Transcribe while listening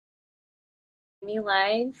Me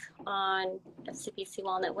live on FCBC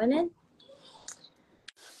Walnut Women.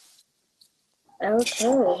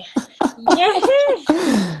 Okay. Yay!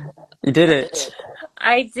 You did it.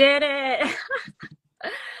 I did it.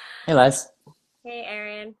 Hey, Les. Hey,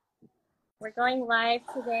 Erin. We're going live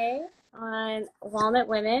today on Walnut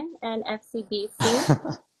Women and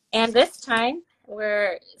FCBC. And this time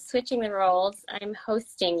we're switching the roles. I'm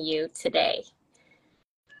hosting you today.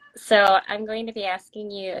 So I'm going to be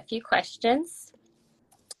asking you a few questions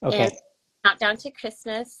in Okay. Countdown to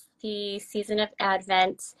Christmas, the season of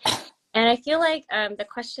Advent. And I feel like the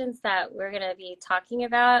questions that we're going to be talking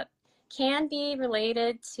about can be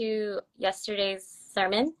related to yesterday's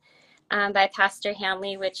sermon by Pastor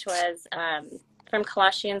Hanley, which was from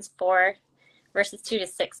Colossians 4, verses 2 to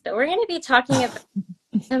 6. But we're going to be talking about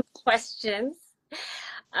some questions.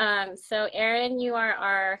 So, Erin, you are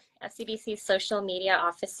our FCBC social media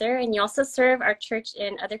officer, and you also serve our church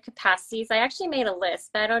in other capacities. I actually made a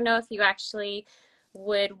list, but I don't know if you actually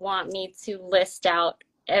would want me to list out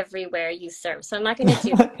everywhere you serve. So I'm not going to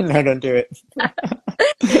do No, don't do that.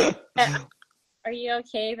 it. Are you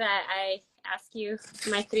okay that I ask you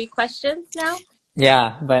my three questions now?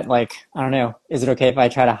 Yeah, but like, I don't know. Is it okay if I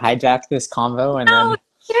try to hijack this convo and No, then you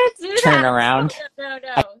can't do turn it that. No, around? no, no,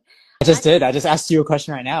 I, no. I I, just did. I just asked you a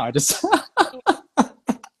question right now. I just all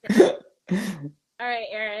right,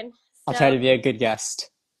 Erin. I'll try So to be a good guest.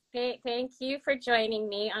 thank you for joining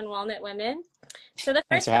me on Walnut Women. So the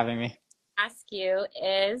Thanks first for question having me. I ask you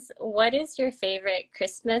is, what is your favorite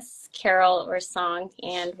Christmas carol or song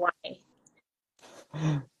and why?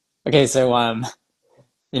 Okay, so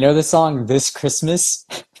you know the song This Christmas?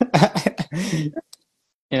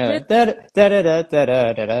 You know, This, da da da da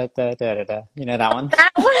da da da da da da. You know that one?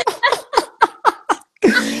 that one?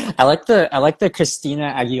 I like the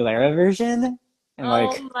Christina Aguilera version. And like,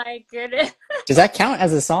 Oh my goodness. does that count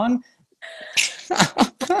as a song? Why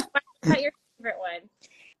is that your favorite one?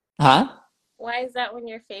 Huh? Why is that one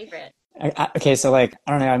your favorite? Okay, so like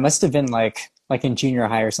I don't know, I must have been like in junior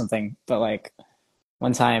high or something, but like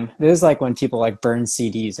one time this is like when people like burn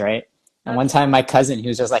CDs, right? And one Okay. time my cousin, he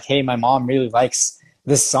was just like, "Hey, my mom really likes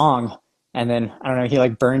this song." And then I don't know, he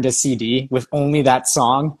like burned a CD with only that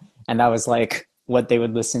song, and that was like what they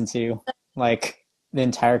would listen to like the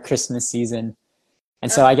entire Christmas season.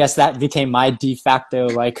 And so Okay. I guess that became my de facto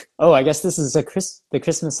like, oh, I guess this is the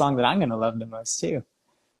Christmas song that I'm gonna love the most too. Okay.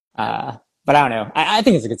 Uh, but I don't know. I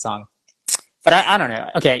think it's a good song. But I don't know.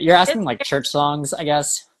 Okay, you're asking It's like church songs, I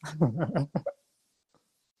guess.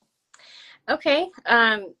 okay.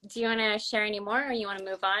 Do you want to share any more or you want to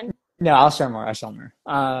move on? No, I'll share more. I'll share more.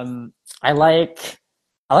 I like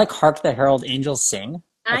Hark the Herald Angels Sing.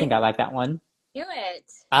 I I think I like that one. knew it.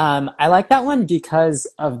 I like that one because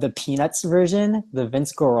of the Peanuts version, the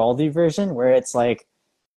Vince Guaraldi version, where it's like,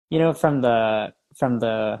 you know, from the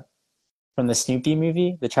Snoopy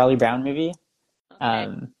movie, the Charlie Brown movie.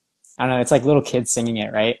 Okay. I don't know, it's like little kids singing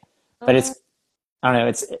it, right? But Oh, I don't know,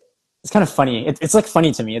 it's kind of funny. It's like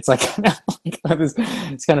funny to me. It's like,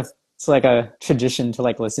 it's kind of it's like a tradition to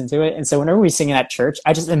like listen to it. And so whenever we sing it at church,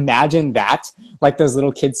 I just imagine that like those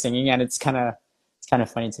little kids singing, and it's kind of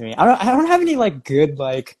funny to me. I don't have any like good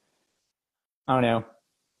like I don't know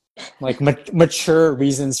like mature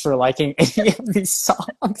reasons for liking any of these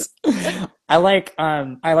songs. I like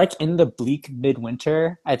In the Bleak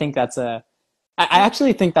Midwinter. I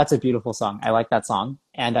actually think that's a beautiful song. I like that song,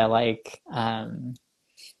 and I like mm,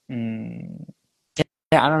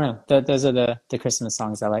 yeah, I don't know. Those are the Christmas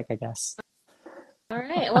songs I like, I guess. all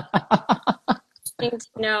right. Well, interesting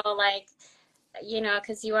to know, like,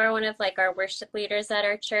 because you are one of like our worship leaders at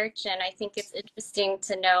our church, and I think it's interesting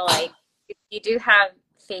to know, like, you do have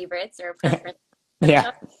favorites or preferences. Yeah,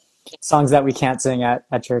 So, songs that we can't sing at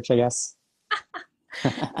church, I guess.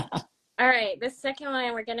 all right, the second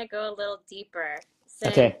one, we're gonna go a little deeper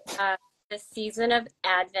since Okay. the season of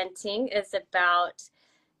Adventing is about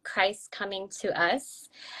Christ coming to us.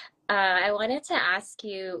 I wanted to ask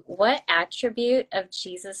you what attribute of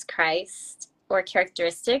Jesus Christ or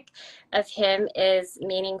characteristic of him is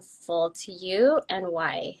meaningful to you and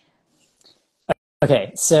why?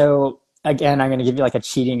 Okay, so again, I'm gonna give you like a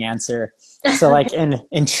cheating answer. So like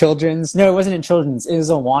in children's, no, it wasn't in children's. It was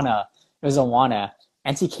Awana. It was Awana.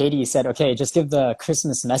 Auntie Katie said, "Okay, just give the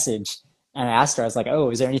Christmas message." And I asked her, I was like, "Oh,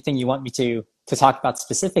 is there anything you want me to talk about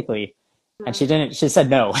specifically?" And she Mm, didn't. She said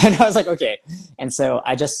no, and I was like, "Okay." And so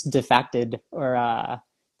I just defacted, or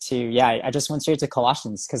to yeah, I just went straight to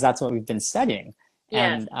Colossians because that's what we've been studying.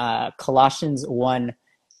 yes, And Colossians 1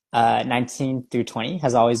 19 through 20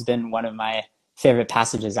 has always been one of my favorite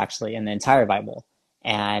passages actually in the entire Bible.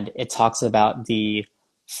 And it talks about the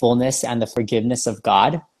fullness and the forgiveness of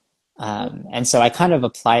God. And so I kind of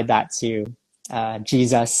applied that to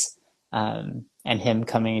Jesus and him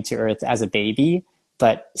coming to earth as a baby,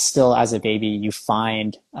 but still as a baby, you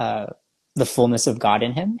find the fullness of God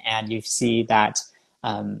in him, and you see that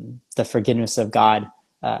the forgiveness of God.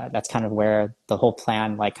 That's kind of where the whole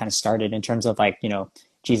plan like kind of started in terms of like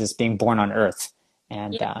Jesus being born on earth.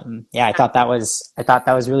 And Yeah. yeah, I thought that was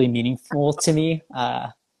really meaningful to me.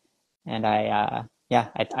 And yeah,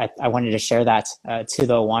 I wanted to share that to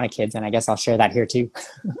the Awana kids, and I guess I'll share that here too.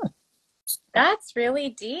 That's really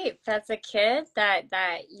deep. As a kid that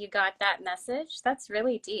you got that message. That's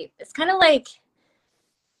really deep. It's kind of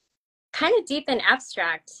deep and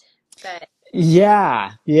abstract, but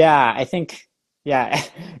Yeah, I think yeah,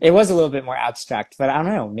 it was a little bit more abstract, but I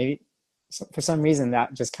don't know, maybe for some reason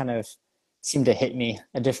that just kind of seemed to hit me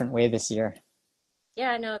a different way this year.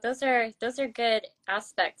 yeah, no, those are good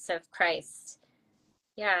aspects of Christ.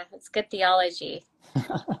 Yeah, it's good theology.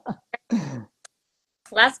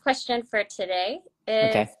 Last question for today is,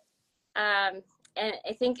 Okay. and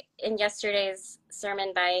I think in yesterday's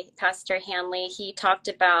sermon by Pastor Hanley, he talked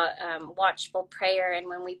about watchful prayer, and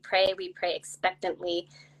when we pray expectantly.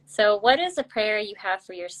 So, what is a prayer you have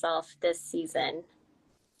for yourself this season?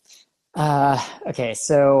 Okay,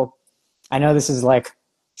 so I know this is like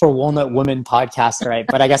for Walnut Woman podcast, right?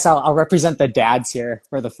 But I guess I'll represent the dads here,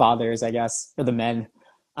 or the fathers, I guess, or the men.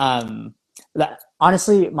 Um,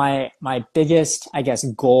 Honestly, my biggest, I guess,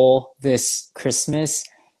 goal this Christmas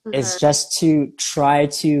is Hmm. just to try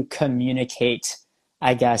to communicate,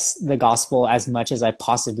 I guess, the gospel as much as I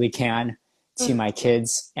possibly can to my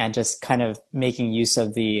kids, and just kind of making use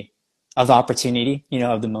of the opportunity,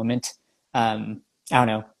 of the moment. I don't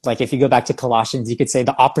know, like if you go back to Colossians, you could say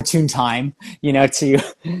the opportune time,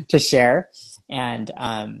 to to share. And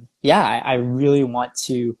yeah, I really want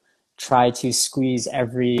to try to squeeze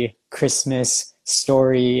every Christmas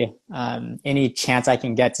story, any chance I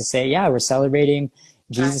can get to say, yeah, we're celebrating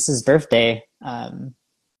Jesus's birthday.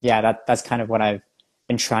 Yeah, that's kind of what I've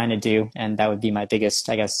been trying to do, and that would be my biggest,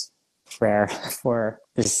 I guess, prayer for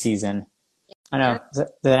this season. I know. Yeah,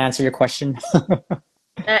 Does that answer your question?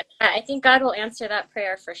 that I think God will answer that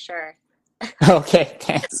prayer for sure. Okay,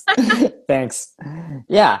 thanks. Thanks.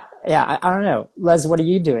 Yeah, I don't know. Les, what are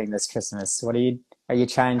you doing this Christmas? Are you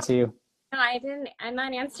trying to? No, I didn't. I'm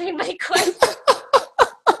not answering my question.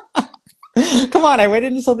 Come on, I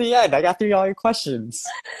waited until the end. I got through all your questions.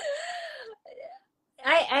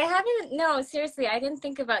 I haven't. No, seriously, I didn't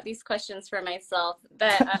think about these questions for myself.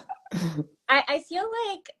 But I feel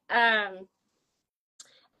like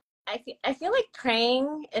I feel like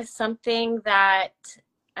praying is something that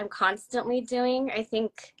I'm constantly doing. I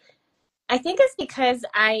think it's because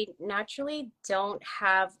I naturally don't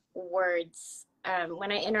have words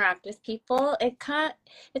when I interact with people. It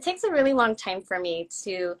takes a really long time for me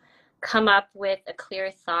to come up with a clear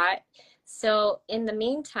thought. So in the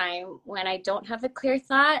meantime, when I don't have a clear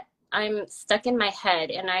thought, I'm stuck in my head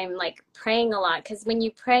and I'm like praying a lot because when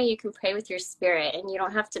you pray, you can pray with your spirit and you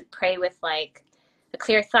don't have to pray with like a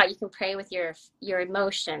clear thought. You can pray with your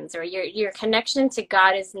emotions or your connection to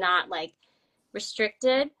God is not like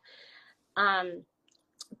restricted. Um,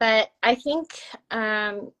 but I think,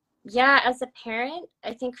 yeah, as a parent,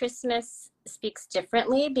 I think Christmas speaks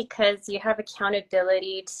differently because you have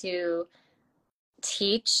accountability to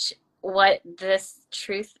teach what this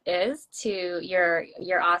truth is to your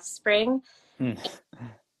offspring. Hmm. I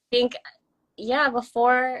think, yeah,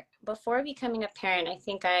 before becoming a parent, I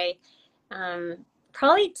think I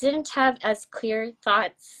probably didn't have as clear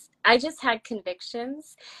thoughts. I just had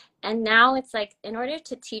convictions. And now it's like, in order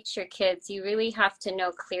to teach your kids, you really have to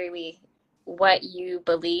know clearly what you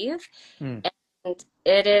believe. Hmm. And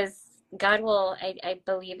it is, God will, I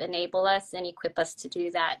believe, enable us and equip us to do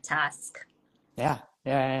that task. Yeah,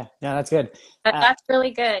 that's good. But Uh, that's really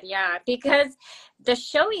good, yeah, because the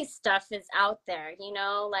showy stuff is out there,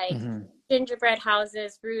 like mhm, gingerbread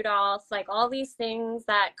houses, Rudolph, like all these things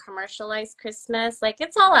that commercialize Christmas, like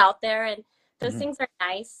it's all out there, and those mhm. things are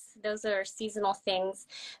nice. Those are seasonal things.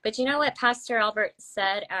 But you know what Pastor Albert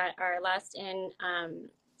said at our last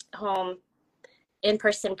home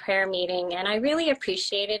in-person prayer meeting, and I really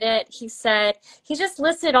appreciated it. He said he just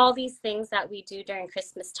listed all these things that we do during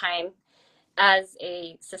Christmas time as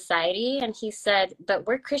a society. And he said, but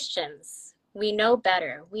we're Christians. We know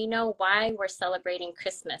better. We know why we're celebrating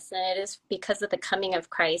Christmas. And it is because of the coming of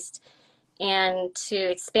Christ. And to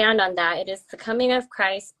expand on that, it is the coming of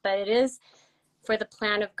Christ, but it is for the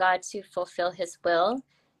plan of God to fulfill his will,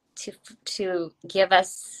 to give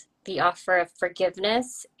us the offer of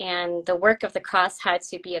forgiveness. And the work of the cross had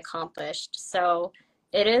to be accomplished. So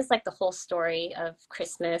it is like the whole story of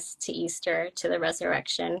Christmas to Easter to the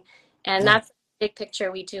resurrection. And Yeah. that's the big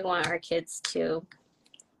picture we do want our kids to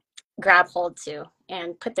grab hold to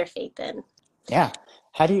and put their faith in. Yeah.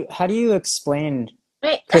 How do you explain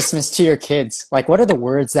Right. Christmas to your kids? Like, what are the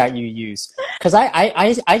words that you use? Because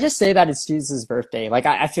I just say that it's Jesus' birthday. Like,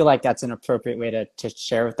 I feel like that's an appropriate way to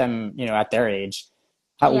share with them, at their age.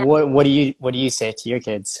 Yeah. What do you say to your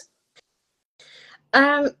kids?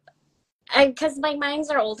 Um, because my minds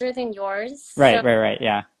are older than yours, so Right, right, right.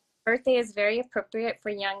 Yeah. birthday is very appropriate for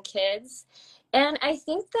young kids. And I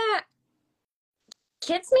think that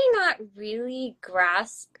kids may not really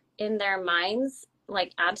grasp in their minds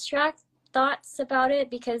like abstract thoughts about it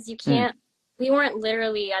because Mm, we weren't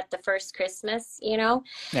literally at the first Christmas, you know?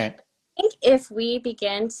 right. I think if we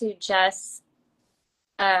begin to just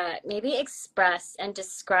maybe express and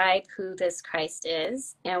describe who this Christ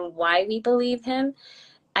is and why we believe him,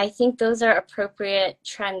 I think those are appropriate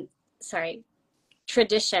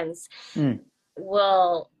traditions Mm,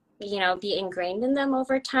 will, be ingrained in them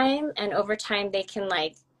over time, and over time they can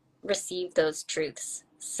like receive those truths.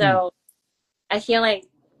 mm. So I feel like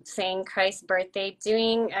saying Christ's birthday,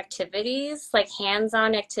 doing activities like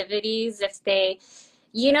hands-on activities. If they,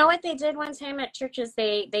 what they did one time at churches,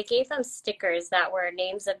 they gave them stickers that were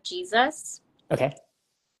names of Jesus. Okay.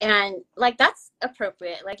 And like that's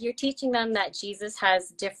appropriate. Like you're teaching them that Jesus has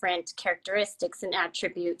different characteristics and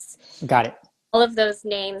attributes. Got it. All of those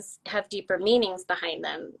names have deeper meanings behind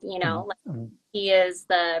them, Mm, like mm. he is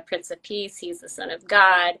the Prince of Peace, he's the Son of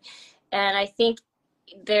God. And I think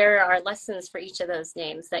there are lessons for each of those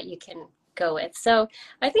names that you can go with. So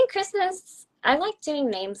I think Christmas, I like doing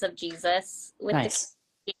names of Jesus with the kids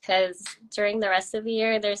Nice. because during the rest of the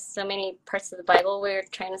year, there's so many parts of the Bible we're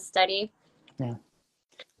trying to study. Yeah.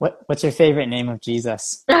 What's your favorite name of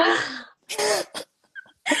Jesus? No,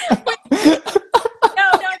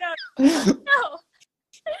 no, no, no.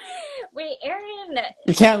 Wait, Aaron.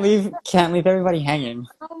 You can't leave everybody hanging.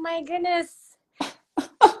 Oh my goodness.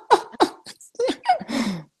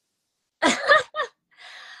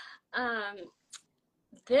 Um,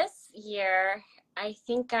 this year, I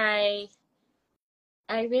think I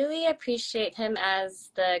really appreciate him as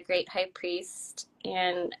the great high priest,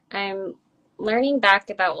 and I'm learning back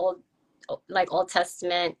about Old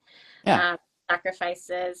Testament Yeah. um,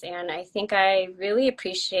 sacrifices, and I think I really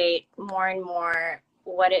appreciate more and more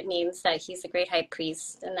what it means that he's the great high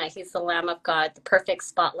priest and that he's the Lamb of God, the perfect,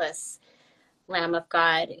 spotless Lamb of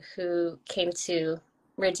God who came to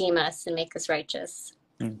redeem us and make us righteous.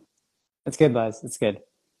 Mm. That's good, Buzz. That's good.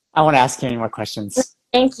 I want to ask you any more questions.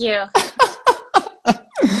 Thank you.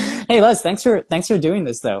 Hey, Les, thanks for doing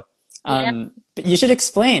this though. Yeah. But you should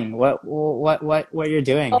explain what you're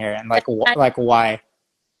doing here and like Well, like why.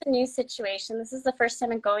 a new situation. This is the first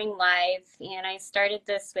time I'm going live, and I started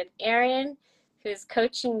this with Aaron, who's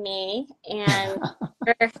coaching me, and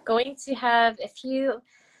we're going to have a few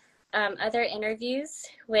other interviews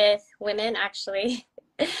with women, actually,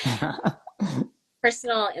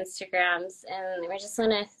 personal Instagrams, and we just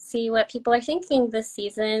want to see what people are thinking this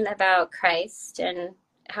season about Christ and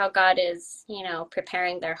how God is,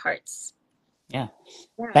 preparing their hearts. Yeah.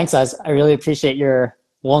 Yeah. Thanks, Les. I really appreciate your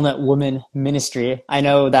Walnut Woman ministry. I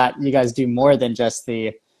know that you guys do more than just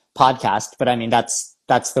the podcast, but I mean that's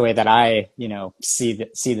the way that I, see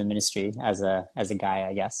the ministry as a guy,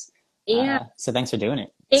 I guess. Yeah. So thanks for doing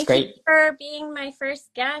it. It's Thank you great. for being my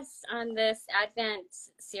first guest on this Advent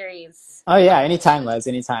series. Oh yeah, anytime, Les,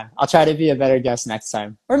 anytime. I'll try to be a better guest next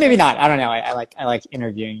time, or maybe not. I don't know. I like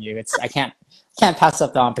interviewing you. I can't pass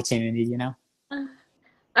up the opportunity.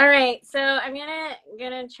 All right, so I'm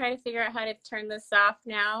gonna try to figure out how to turn this off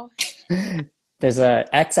now. There's a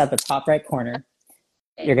X at the top right corner.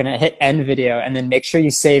 Okay. You're gonna hit end video and then make sure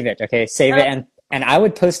you save it. Okay, save it and I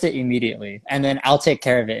would post it immediately, and then I'll take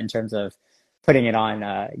care of it in terms of putting it on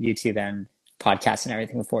YouTube and podcasts and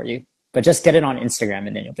everything for you. But just get it on Instagram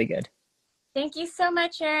and then you'll be good. Thank you so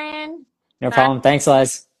much, Erin. No Bye. problem. Thanks,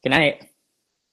 Les. Good night.